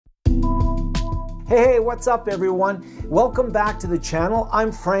Hey, what's up everyone? Welcome back to the channel.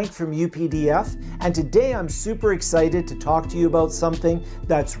 I'm Frank from UPDF, and today I'm super excited to talk to you about something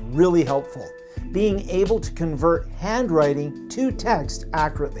that's really helpful: being able to convert handwriting to text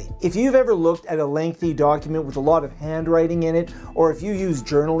accurately. If you've ever looked at a lengthy document with a lot of handwriting in it, or if you use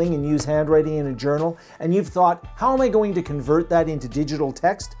journaling and use handwriting in a journal, and you've thought, how am I going to convert that into digital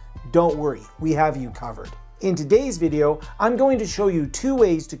text? Don't worry, we have you covered. In today's video, I'm going to show you two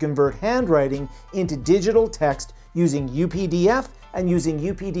ways to convert handwriting into digital text using UPDF and using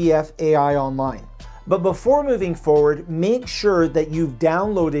UPDF AI Online. But before moving forward, make sure that you've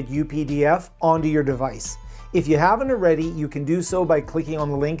downloaded UPDF onto your device. If you haven't already, you can do so by clicking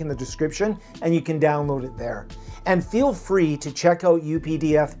on the link in the description and you can download it there. And feel free to check out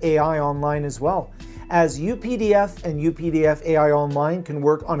UPDF AI Online as well, as UPDF and UPDF AI Online can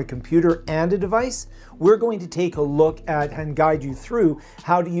work on a computer and a device. We're going to take a look at and guide you through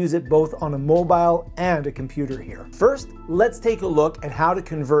how to use it both on a mobile and a computer here. First, let's take a look at how to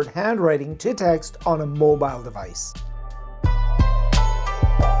convert handwriting to text on a mobile device.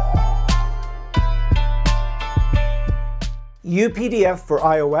 UPDF for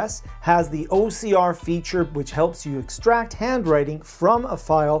iOS has the OCR feature, which helps you extract handwriting from a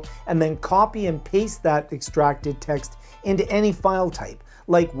file and then copy and paste that extracted text into any file type,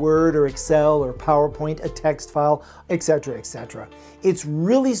 like Word or Excel or PowerPoint, a text file, etc., etc. It's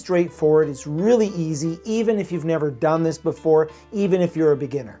really straightforward, it's really easy, even if you've never done this before, even if you're a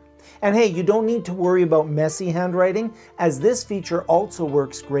beginner. And hey, you don't need to worry about messy handwriting, as this feature also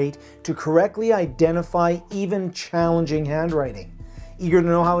works great to correctly identify even challenging handwriting. Eager to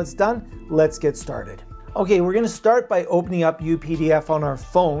know how it's done? Let's get started. Okay, we're going to start by opening up UPDF on our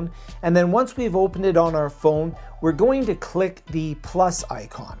phone, and then once we've opened it on our phone, we're going to click the plus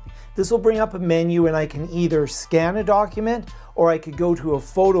icon. This will bring up a menu and I can either scan a document or I could go to a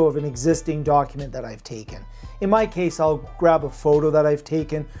photo of an existing document that I've taken. In my case, I'll grab a photo that I've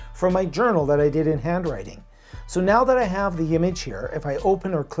taken from my journal that I did in handwriting. So now that I have the image here, if I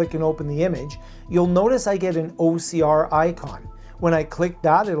open or click and open the image, you'll notice I get an OCR icon. When I click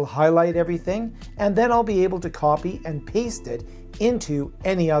that, it'll highlight everything, and then I'll be able to copy and paste it into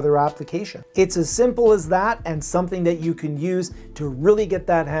any other application. It's as simple as that, and something that you can use to really get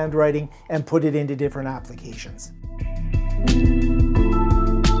that handwriting and put it into different applications.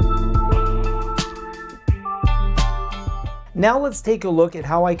 Now let's take a look at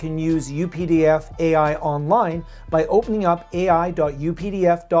how I can use UPDF AI Online by opening up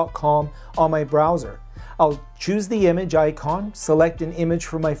ai.updf.com on my browser. I'll choose the image icon, select an image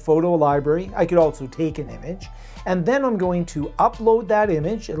from my photo library. I could also take an image, and then I'm going to upload that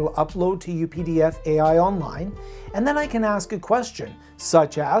image. It'll upload to UPDF AI Online, and then I can ask a question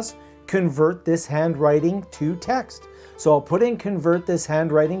such as, convert this handwriting to text. So I'll put in convert this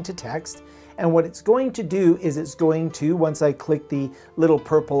handwriting to text, and what it's going to do is it's going to, once I click the little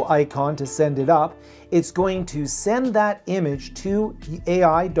purple icon to send it up, it's going to send that image to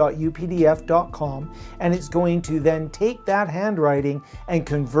ai.updf.com, and it's going to then take that handwriting and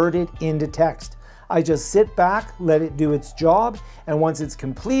convert it into text. I just sit back, let it do its job, and once it's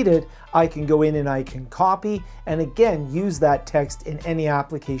completed, I can go in and I can copy and again use that text in any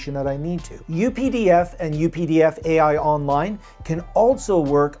application that I need to. UPDF and UPDF AI Online can also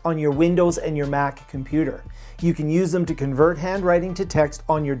work on your Windows and your Mac computer. You can use them to convert handwriting to text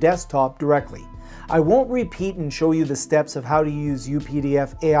on your desktop directly. I won't repeat and show you the steps of how to use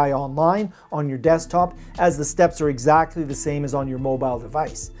UPDF AI Online on your desktop, as the steps are exactly the same as on your mobile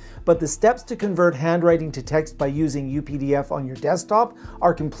device. But the steps to convert handwriting to text by using UPDF on your desktop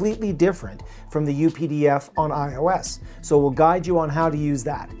are completely different from the UPDF on iOS, so we'll guide you on how to use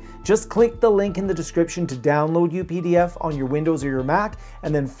that. Just click the link in the description to download UPDF on your Windows or your Mac,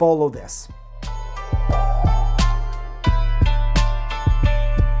 and then follow this.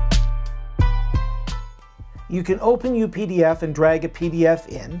 You can open UPDF and drag a PDF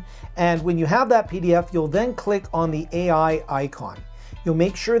in, and when you have that PDF, you'll then click on the AI icon. You'll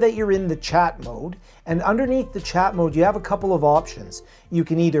make sure that you're in the chat mode, and underneath the chat mode you have a couple of options. You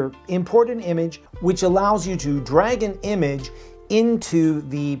can either import an image, which allows you to drag an image into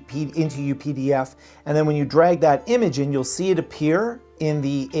UPDF, and then when you drag that image in, you'll see it appear in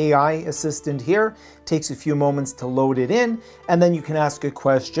the AI assistant here. It takes a few moments to load it in, and then you can ask a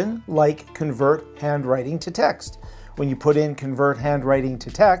question like convert handwriting to text. When you put in convert handwriting to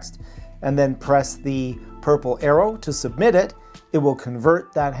text and then press the purple arrow to submit it, it will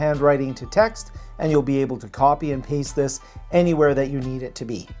convert that handwriting to text, and you'll be able to copy and paste this anywhere that you need it to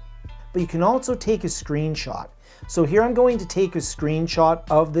be. but you can also take a screenshot. So here I'm going to take a screenshot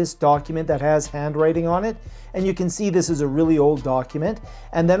of this document that has handwriting on it, and you can see this is a really old document.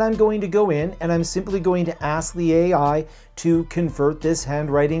 And then I'm going to go in and I'm simply going to ask the AI to convert this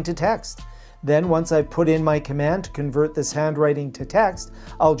handwriting to text. Then once I've put in my command to convert this handwriting to text,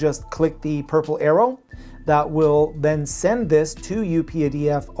 I'll just click the purple arrow. That will then send this to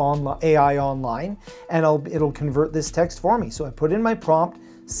UPDF AI Online, and it'll convert this text for me. So I put in my prompt,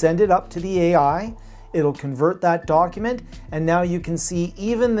 send it up to the AI, it'll convert that document, and now you can see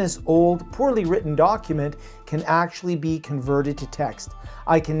even this old, poorly written document can actually be converted to text.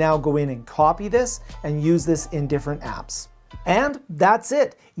 I can now go in and copy this and use this in different apps. And that's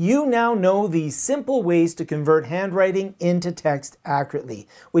it. You now know the simple ways to convert handwriting into text accurately,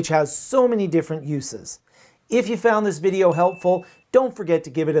 which has so many different uses. If you found this video helpful, don't forget to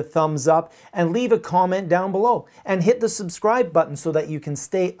give it a thumbs up and leave a comment down below, and hit the subscribe button so that you can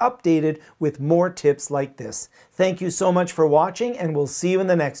stay updated with more tips like this. Thank you so much for watching, and we'll see you in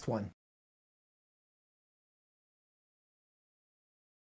the next one.